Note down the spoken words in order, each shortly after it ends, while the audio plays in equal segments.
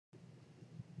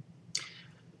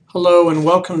Hello and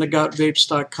welcome to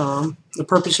GotVapes.com. The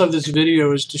purpose of this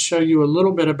video is to show you a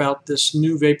little bit about this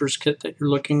new Vapers kit that you're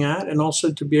looking at, and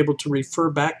also to be able to refer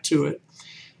back to it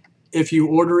if you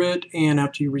order it and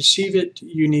after you receive it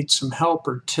you need some help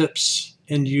or tips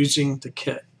in using the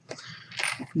kit.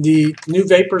 The new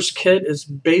Vapers kit is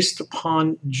based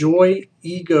upon Joytech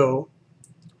eGo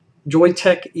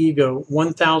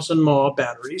 1000 mAh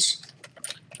batteries.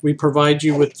 We provide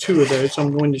you with 2 of those.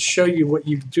 I'm going to show you what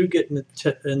you do get in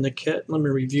the kit. Let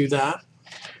me review that.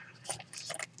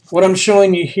 What I'm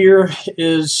showing you here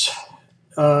is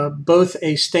both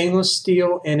a stainless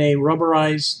steel and a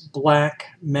rubberized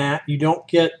black mat. You don't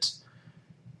get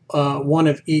one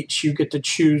of each. You get to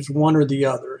choose one or the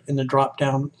other in the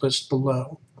drop-down list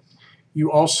below.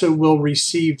 You also will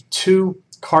receive 2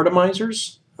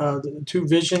 cartomizers, the 2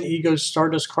 Vision eGo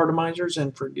Stardust cartomizers,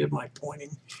 and forgive my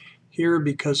pointing here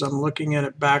because I'm looking at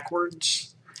it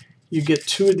backwards. You get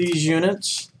 2 of these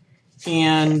units,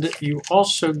 and you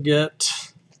also get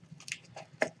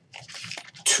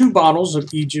 2 bottles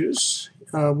of e-juice.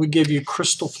 We give you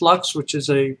Crystal Flux, which is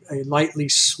a lightly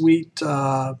sweet,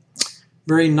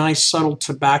 very nice subtle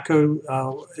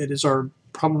tobacco. It is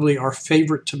probably our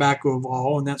favorite tobacco of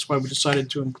all, and that's why we decided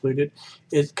to include it.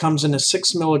 It comes in a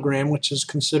 6 milligram, which is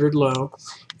considered low,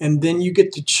 and then you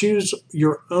get to choose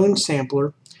your own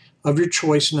sampler of your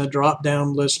choice in a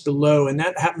drop-down list below, and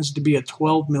that happens to be a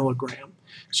 12 milligram.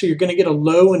 So you're going to get a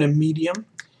low and a medium,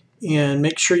 and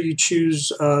make sure you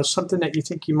choose something that you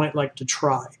think you might like to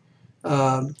try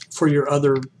for your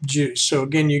other juice. So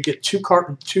again, you get 2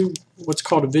 what's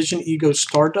called a Vision eGo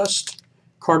Stardust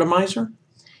cartomizer,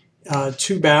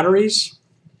 2 batteries.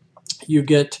 You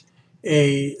get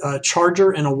a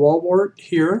charger and a wall wart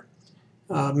here.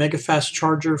 Mega fast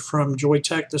charger from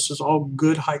Joytech. This is all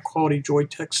good, high quality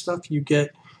Joytech stuff. You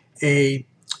get a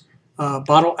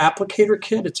bottle applicator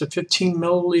kit. It's a 15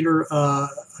 milliliter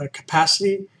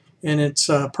capacity, and it's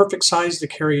perfect size to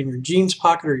carry in your jeans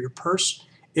pocket or your purse.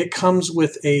 It comes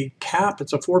with a cap.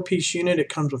 It's a 4-piece unit. It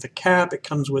comes with a cap. It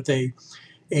comes with a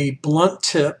blunt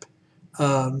tip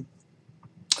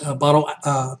bottle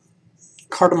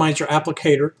cartomizer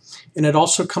applicator, and it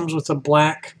also comes with a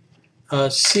black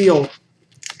seal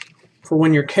for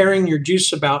when you're carrying your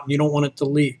juice about and you don't want it to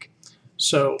leak.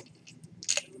 So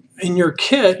in your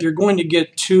kit, you're going to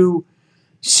get 2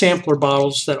 sampler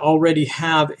bottles that already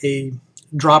have a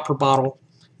dropper bottle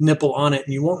nipple on it,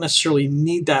 and you won't necessarily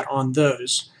need that on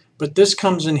those. But this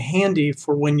comes in handy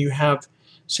for when you have,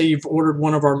 say you've ordered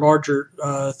one of our larger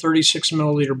 36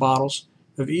 milliliter bottles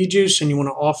of e-juice and you want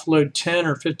to offload 10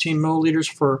 or 15 milliliters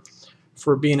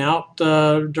for being out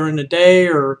during the day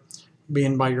or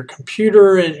being by your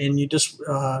computer, and you just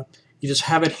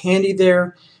have it handy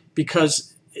there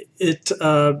because it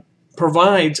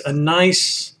provides a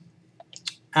nice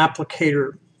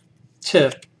applicator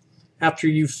tip. After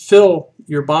you fill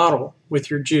your bottle with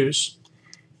your juice,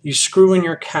 you screw in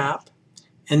your cap,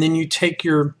 and then you take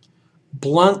your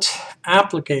blunt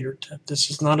applicator tip.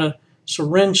 This is not a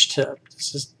syringe tip.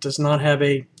 Does not have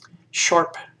a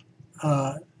sharp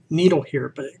needle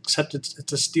here, but except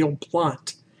it's a steel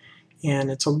blunt.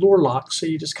 And it's a lure lock, so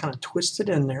you just kind of twist it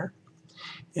in there,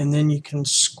 and then you can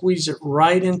squeeze it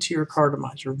right into your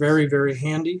cartomizer. Very, very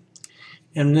handy.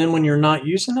 And then when you're not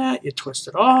using that, you twist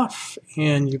it off,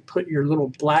 and you put your little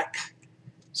black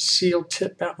seal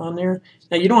tip out on there.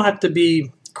 Now, you don't have to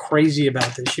be crazy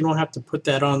about this. You don't have to put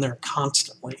that on there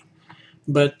constantly.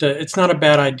 But it's not a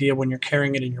bad idea when you're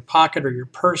carrying it in your pocket or your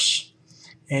purse,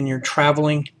 and you're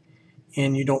traveling,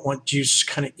 and you don't want juice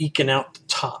kind of eking out the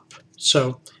top.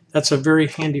 So that's a very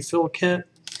handy fill kit.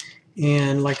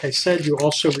 And like I said, you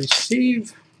also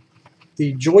receive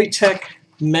the Joytech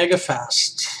Mega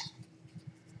Fast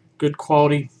good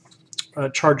quality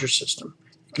charger system.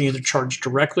 You can either charge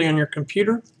directly on your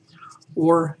computer,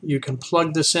 or you can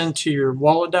plug this into your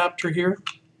wall adapter here,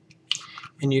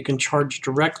 and you can charge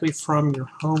directly from your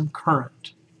home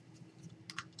current.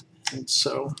 And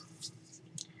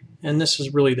this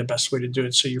is really the best way to do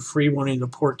it, so you're free one of the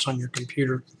ports on your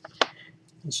computer,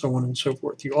 and so on and so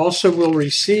forth. You also will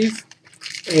receive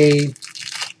a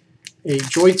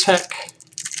Joytech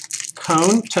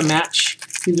cone to match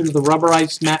either the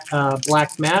rubberized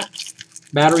black mat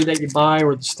battery that you buy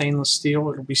or the stainless steel.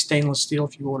 It'll be stainless steel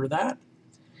if you order that.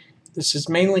 This is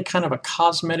mainly kind of a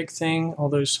cosmetic thing,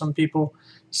 although some people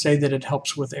say that it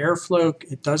helps with airflow.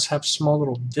 It does have small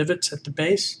little divots at the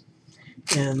base,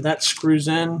 and that screws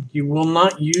in. You will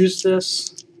not use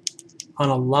this on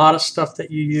a lot of stuff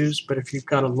that you use, but if you've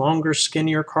got a longer,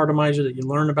 skinnier cartomizer that you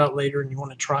learn about later and you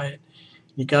want to try it,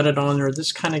 you got it on there.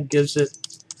 This kind of gives it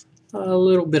a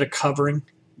little bit of covering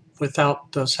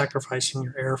without sacrificing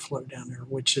your airflow down there,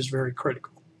 which is very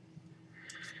critical.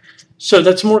 So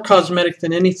that's more cosmetic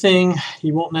than anything.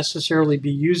 You won't necessarily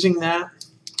be using that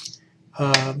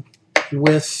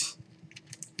with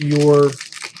your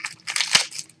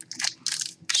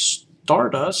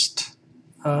Stardust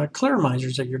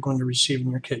Claromizers that you're going to receive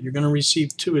in your kit. You're going to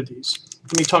receive 2 of these.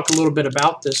 Let me talk a little bit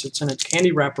about this. It's in a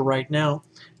candy wrapper right now.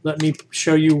 Let me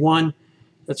show you one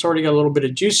that's already got a little bit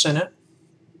of juice in it.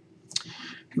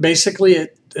 Basically,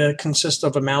 it consists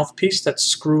of a mouthpiece that's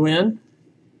screw in.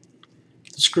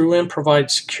 The screw in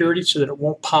provides security so that it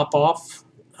won't pop off.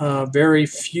 Very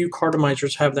few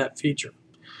cartomizers have that feature.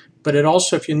 But it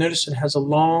also, if you notice, it has a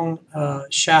long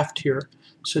shaft here,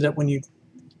 so that when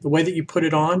the way that you put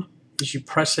it on is you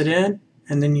press it in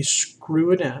and then you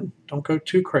screw it in. Don't go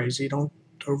too crazy. Don't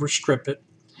overstrip it.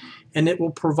 And it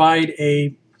will provide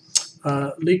a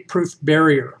leak-proof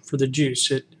barrier for the juice.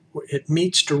 It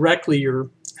meets directly your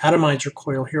atomizer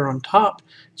coil here on top,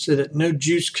 so that no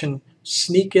juice can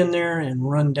sneak in there and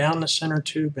run down the center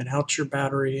tube and out your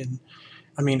battery, and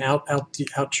I mean out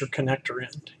your connector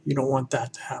end. You don't want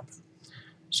that to happen.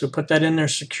 So put that in there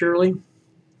securely,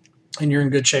 and you're in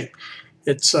good shape.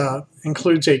 It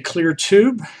includes a clear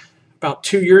tube. About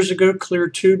 2 years ago, clear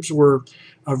tubes were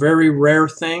a very rare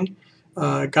thing.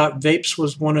 GotVapes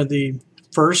was one of the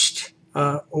first.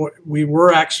 We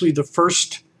were actually the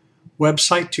first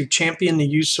website to champion the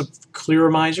use of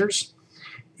clearomizers.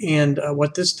 And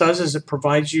what this does is it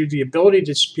provides you the ability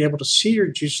to be able to see your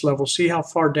juice level, see how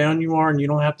far down you are, and you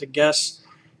don't have to guess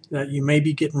that you may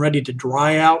be getting ready to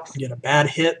dry out and get a bad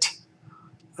hit.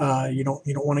 You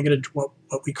don't want to get what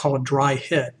we call a dry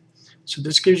hit. So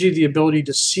this gives you the ability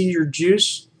to see your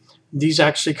juice. These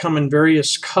actually come in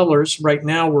various colors. Right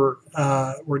now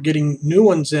we're getting new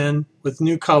ones in with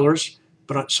new colors,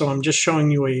 so I'm just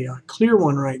showing you a clear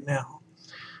one right now.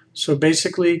 So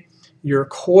basically your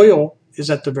coil is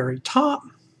at the very top.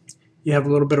 You have a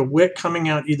little bit of wick coming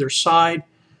out either side.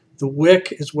 The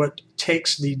wick is what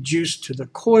takes the juice to the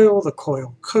coil. The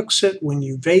coil cooks it when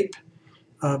you vape.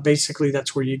 Basically,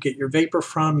 that's where you get your vapor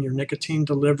from, your nicotine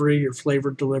delivery, your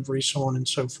flavor delivery, so on and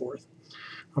so forth.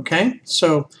 Okay,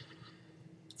 so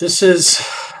this is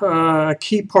a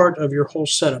key part of your whole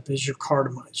setup is your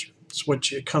cartomizer.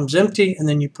 It comes empty, and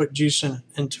then you put juice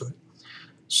into it.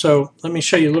 So let me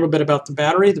show you a little bit about the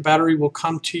battery. The battery will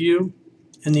come to you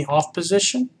in the off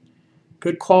position.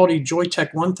 Good quality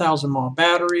Joytech 1000 mAh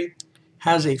battery.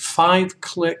 Has a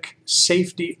 5-click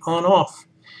safety on-off.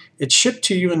 It's shipped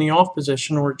to you in the off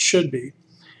position, or it should be.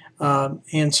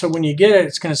 And so when you get it,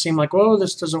 it's going to seem like, oh,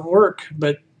 this doesn't work.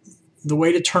 But the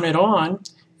way to turn it on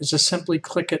is to simply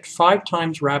click it 5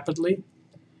 times rapidly.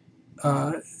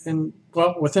 Within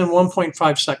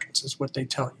 1.5 seconds is what they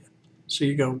tell you. So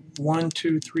you go 1,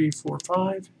 2, 3, 4,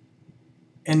 5,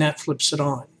 and that flips it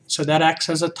on. So that acts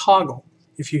as a toggle.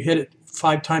 If you hit it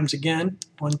 5 times again,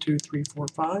 1, 2, 3, 4,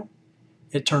 5,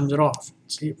 it turns it off.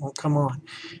 See, it won't come on.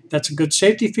 That's a good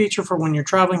safety feature for when you're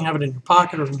traveling, have it in your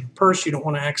pocket or in your purse. You don't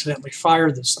want to accidentally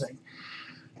fire this thing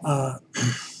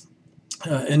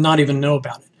and not even know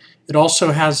about it. It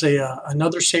also has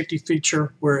another safety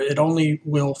feature where it only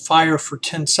will fire for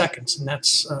 10 seconds, and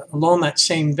that's along that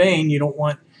same vein. You don't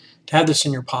want to have this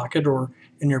in your pocket or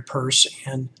in your purse,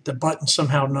 and the button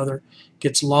somehow or another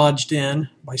gets lodged in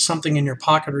by something in your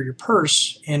pocket or your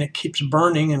purse, and it keeps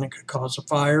burning, and it could cause a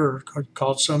fire or could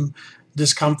cause some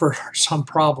discomfort or some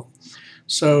problem.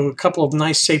 So a couple of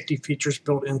nice safety features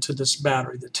built into this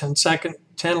battery: the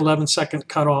 10-11-second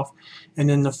cutoff, and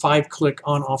then the 5-click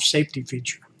on-off safety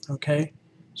feature. Okay,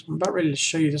 so I'm about ready to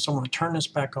show you this. I'm going to turn this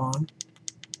back on.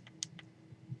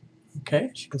 Okay,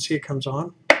 as you can see, it comes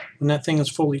on. When that thing is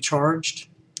fully charged,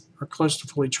 or close to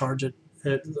fully charged,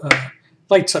 it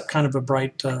lights up kind of a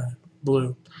bright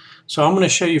blue. So I'm going to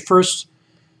show you first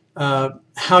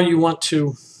how you want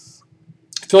to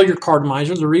fill your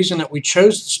cartomizer. The reason that we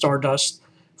chose the Stardust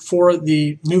for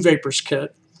the new Vapors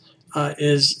kit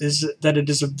is that it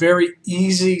is a very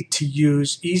easy to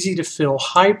use, easy to fill,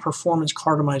 high performance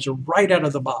cartomizer right out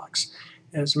of the box.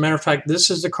 As a matter of fact, this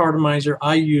is the cartomizer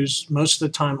I use most of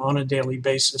the time on a daily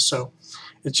basis. So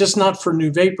it's just not for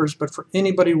new vapors, but for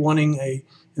anybody wanting an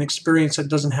experience that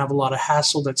doesn't have a lot of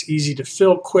hassle, that's easy to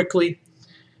fill quickly,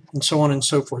 and so on and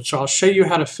so forth. So I'll show you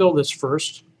how to fill this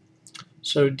first.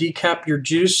 So decap your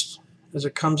juice as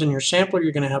it comes in your sampler.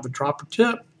 You're going to have a dropper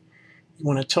tip. You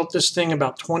want to tilt this thing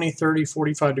about 20, 30,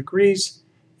 45 degrees,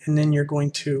 and then you're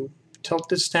going to tilt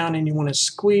this down, and you want to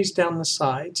squeeze down the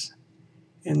sides,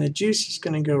 and the juice is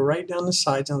going to go right down the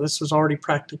sides. Now this was already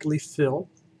practically filled.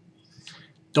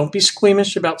 Don't be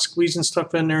squeamish about squeezing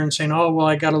stuff in there and saying, oh, well,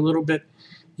 I got a little bit.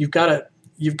 You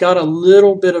you've got a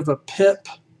little bit of a pip,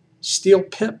 steel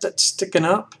pip that's sticking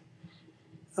up,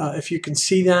 if you can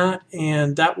see that,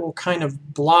 and that will kind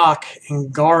of block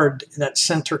and guard that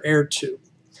center air tube.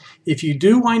 If you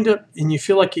do wind up and you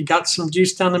feel like you got some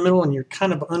juice down the middle and you're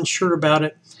kind of unsure about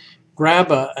it,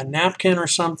 grab a napkin or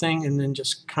something and then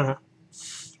just kind of,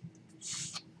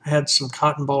 I had some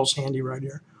cotton balls handy right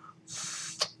here,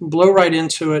 blow right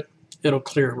into it, it'll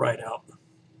clear it right out,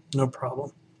 no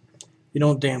problem. You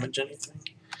don't damage anything.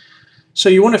 So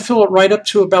you want to fill it right up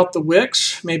to about the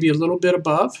wicks, maybe a little bit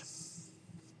above,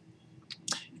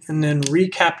 and then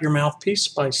recap your mouthpiece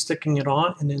by sticking it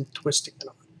on and then twisting it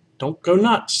on. Don't go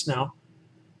nuts now,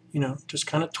 you know, just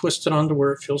kind of twist it onto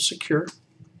where it feels secure.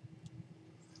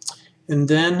 And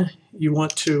then you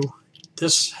want to,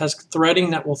 this has threading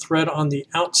that will thread on the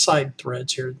outside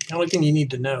threads here. The only thing you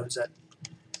need to know is that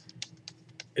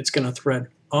it's going to thread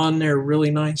on there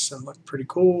really nice and look pretty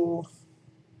cool.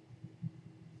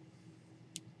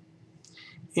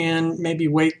 And maybe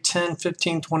wait 10,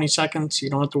 15, 20 seconds. You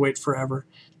don't have to wait forever.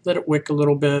 Let it wick a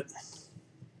little bit.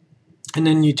 And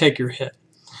then you take your hit.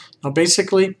 Now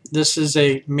basically, this is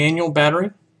a manual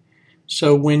battery.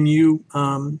 So when you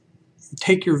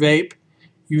take your vape,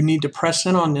 you need to press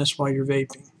in on this while you're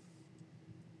vaping.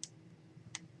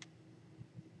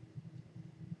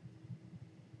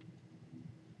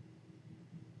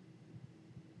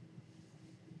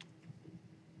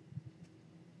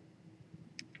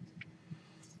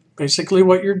 Basically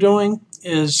what you're doing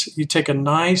is you take a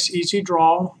nice easy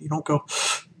draw. You don't go,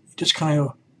 you just kind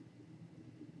of,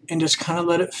 and just kind of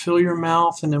let it fill your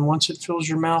mouth, and then once it fills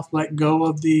your mouth, let go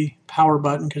of the power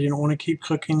button because you don't want to keep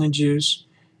cooking the juice.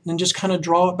 And then just kind of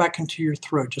draw it back into your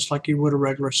throat just like you would a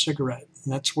regular cigarette.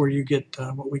 And that's where you get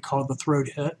what we call the throat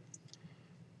hit.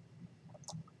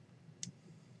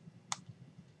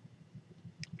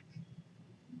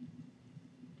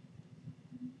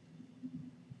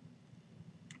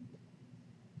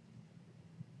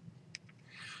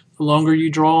 The longer you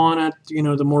draw on it, you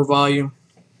know, the more volume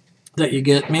that you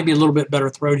get, maybe a little bit better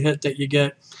throat hit that you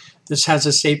get. This has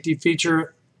a safety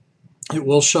feature. It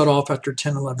will shut off after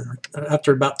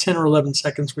after about 10 or 11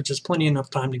 seconds, which is plenty enough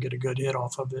time to get a good hit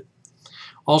off of it.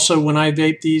 Also, when I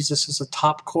vape these, this is a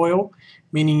top coil,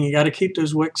 meaning you got to keep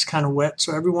those wicks kind of wet.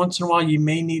 So every once in a while, you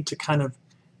may need to kind of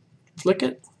flick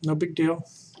it. No big deal.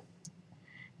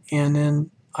 And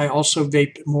then I also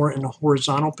vape more in a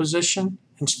horizontal position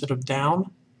instead of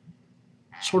down,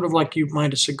 sort of like you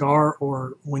might a cigar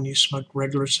or when you smoke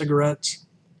regular cigarettes.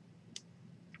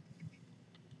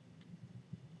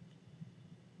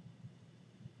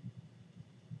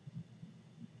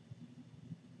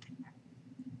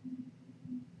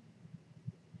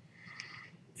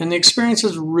 And the experience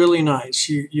is really nice.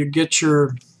 You get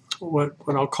your, what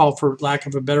I'll call, for lack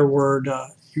of a better word,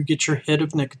 you get your hit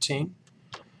of nicotine.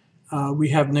 We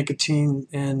have nicotine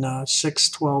in 6,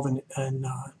 12, and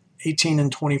 18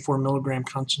 and 24 milligram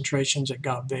concentrations at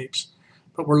GotVapes.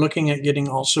 But we're looking at getting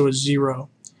also a 0.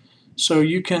 So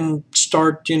you can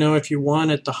start, you know, if you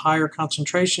want at the higher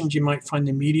concentrations, you might find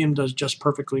the medium does just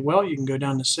perfectly well. You can go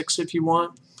down to 6 if you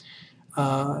want.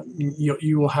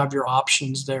 You will have your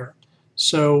options there.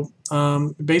 So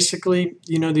basically,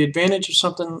 you know, the advantage of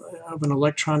something of an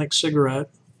electronic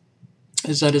cigarette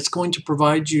is that it's going to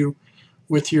provide you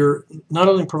with your, not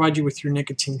only provide you with your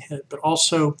nicotine hit, but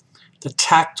also the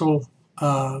tactile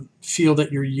feel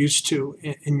that you're used to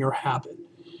in your habit.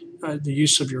 The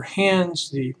use of your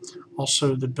hands,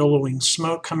 also the billowing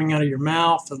smoke coming out of your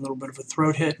mouth, a little bit of a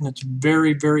throat hit, and it's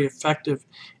very, very effective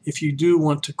if you do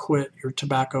want to quit your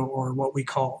tobacco or what we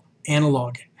call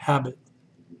analog habit.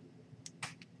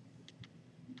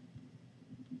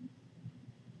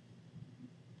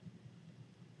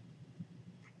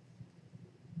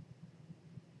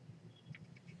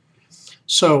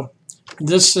 So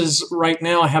this is, right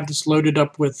now I have this loaded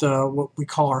up with what we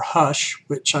call our Hush,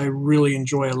 which I really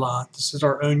enjoy a lot. This is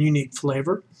our own unique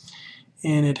flavor,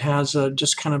 and it has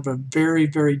just kind of a very,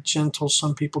 very gentle,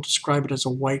 some people describe it as a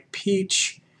white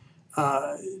peach,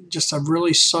 just a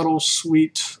really subtle,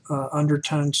 sweet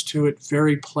undertones to it,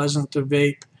 very pleasant to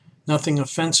vape, nothing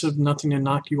offensive, nothing to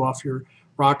knock you off your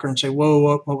rocker and say,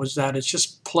 whoa, what was that? It's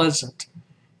just pleasant,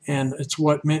 and it's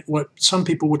what some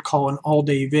people would call an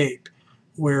all-day vape,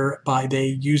 whereby they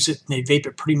use it and they vape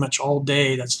it pretty much all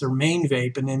day. That's their main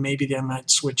vape, and then maybe they might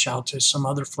switch out to some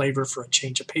other flavor for a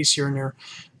change of pace here and there.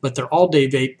 But their all-day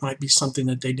vape might be something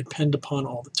that they depend upon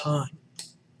all the time.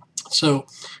 So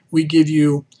we give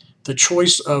you the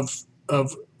choice of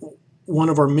one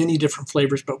of our many different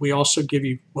flavors, but we also give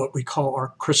you what we call our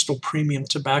Crystal Premium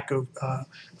Tobacco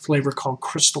flavor called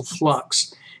Crystal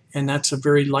Flux, and that's a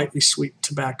very lightly sweet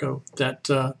tobacco that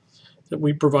that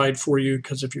we provide for you,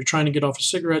 because if you're trying to get off of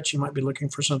cigarettes, you might be looking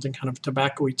for something kind of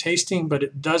tobacco-y tasting, but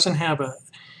it doesn't have a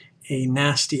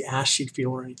nasty ashy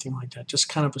feel or anything like that. Just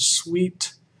kind of a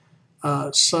sweet,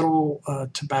 subtle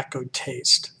tobacco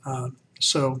taste.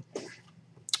 So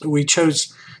we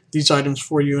chose these items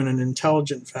for you in an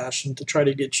intelligent fashion to try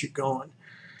to get you going.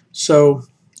 So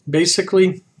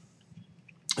basically,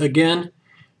 again,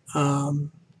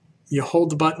 you hold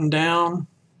the button down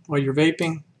while you're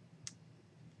vaping.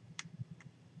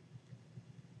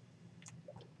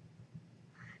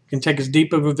 You can take as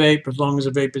deep of a vape, as long as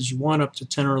a vape as you want, up to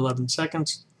 10 or 11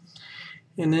 seconds.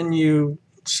 And then you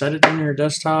set it on your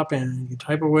desktop and you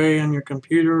type away on your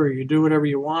computer, or you do whatever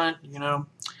you want, you know,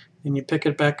 and you pick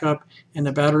it back up, and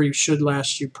the battery should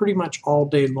last you pretty much all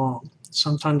day long.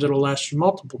 Sometimes it'll last you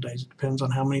multiple days. It depends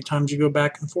on how many times you go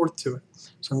back and forth to it.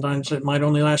 Sometimes it might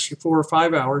only last you 4 or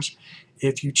 5 hours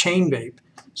if you chain vape.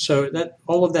 So that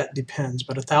all of that depends,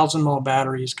 but a 1,000 mAh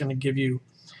battery is going to give you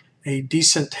a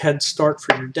decent head start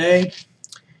for your day.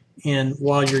 And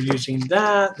while you're using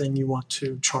that, then you want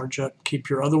to charge up, keep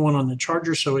your other one on the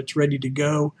charger so it's ready to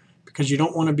go, because you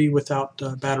don't want to be without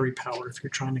battery power if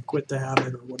you're trying to quit the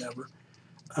habit or whatever.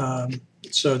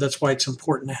 So that's why it's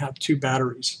important to have 2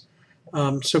 batteries.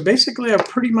 So basically, I've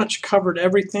pretty much covered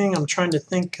everything. I'm trying to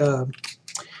think.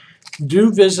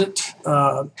 Do visit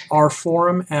our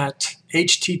forum at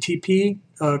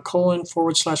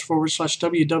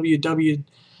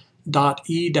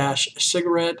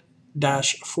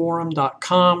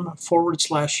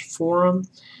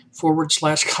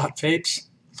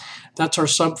That's our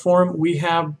subforum. We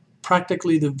have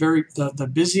practically the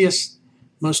busiest,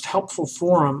 most helpful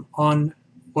forum on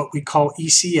what we call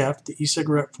ECF, the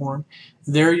e-cigarette forum.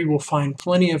 There you will find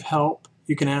plenty of help.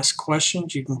 You can ask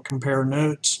questions, you can compare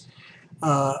notes,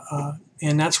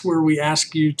 and that's where we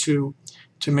ask you to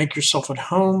make yourself at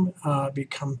home,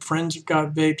 become friends of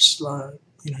GotVapes.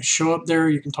 You know, show up there.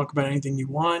 You can talk about anything you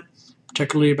want,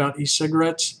 particularly about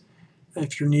e-cigarettes.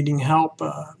 If you're needing help,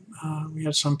 we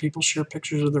have some people share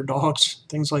pictures of their dogs,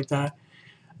 things like that.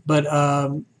 But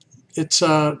it's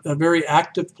a very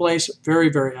active place, very,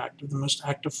 very active, the most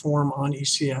active forum on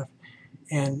ECF.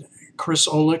 And Chris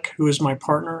Olick, who is my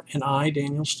partner, and I,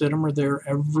 Daniel Stidham, are there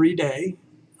every day,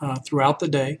 throughout the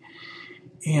day.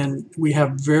 And we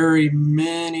have very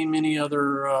many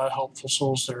other helpful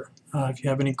souls there. If you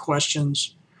have any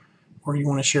questions, or you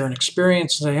want to share an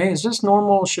experience and say, hey, is this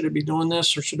normal? Should it be doing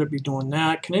this, or should it be doing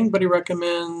that? Can anybody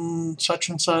recommend such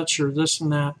and such, or this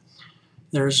and that?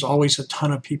 There's always a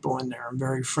ton of people in there. I'm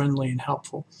very friendly and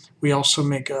helpful. We also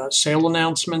make sale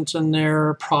announcements in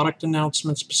there, product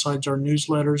announcements besides our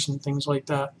newsletters and things like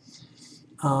that.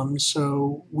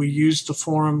 So we use the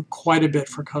forum quite a bit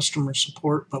for customer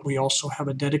support, but we also have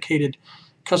a dedicated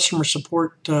customer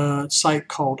support site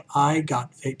called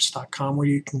GotVapes.com, where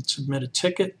you can submit a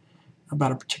ticket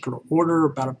about a particular order,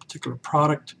 about a particular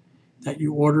product that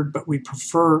you ordered, but we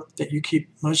prefer that you keep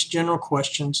most general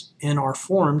questions in our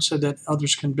forum so that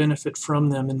others can benefit from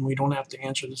them and we don't have to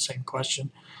answer the same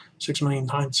question 6 million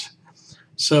times.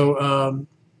 So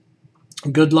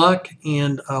good luck,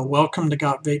 and welcome to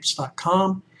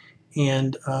GotVapes.com.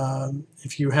 And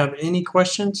if you have any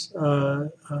questions,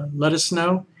 let us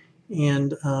know.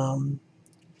 And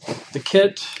the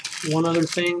kit, one other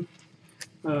thing,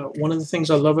 one of the things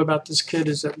I love about this kit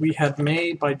is that we had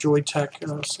made by Joytech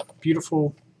a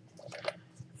beautiful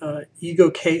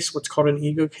eGo case, what's called an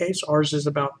eGo case. Ours is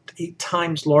about 8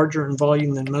 times larger in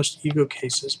volume than most eGo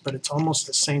cases, but it's almost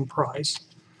the same price.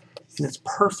 And it's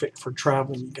perfect for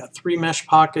traveling. You've got 3 mesh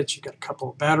pockets, you've got a couple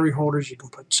of battery holders, you can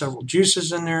put several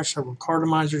juices in there, several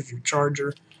cartomizers, your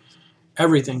charger,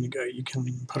 everything to go. You can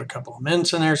put a couple of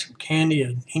mints in there, some candy,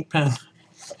 an ink pen.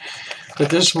 But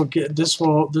this will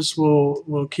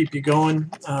keep you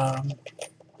going.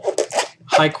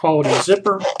 High quality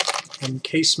zipper and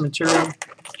case material,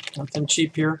 nothing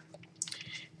cheap here.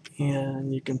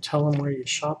 And you can tell them where you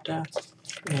shopped at,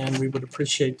 and we would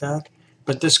appreciate that.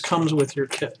 But this comes with your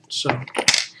kit. So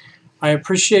I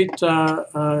appreciate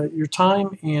your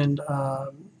time, and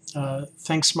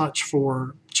thanks much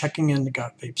for checking in to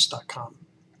GotVapes.com.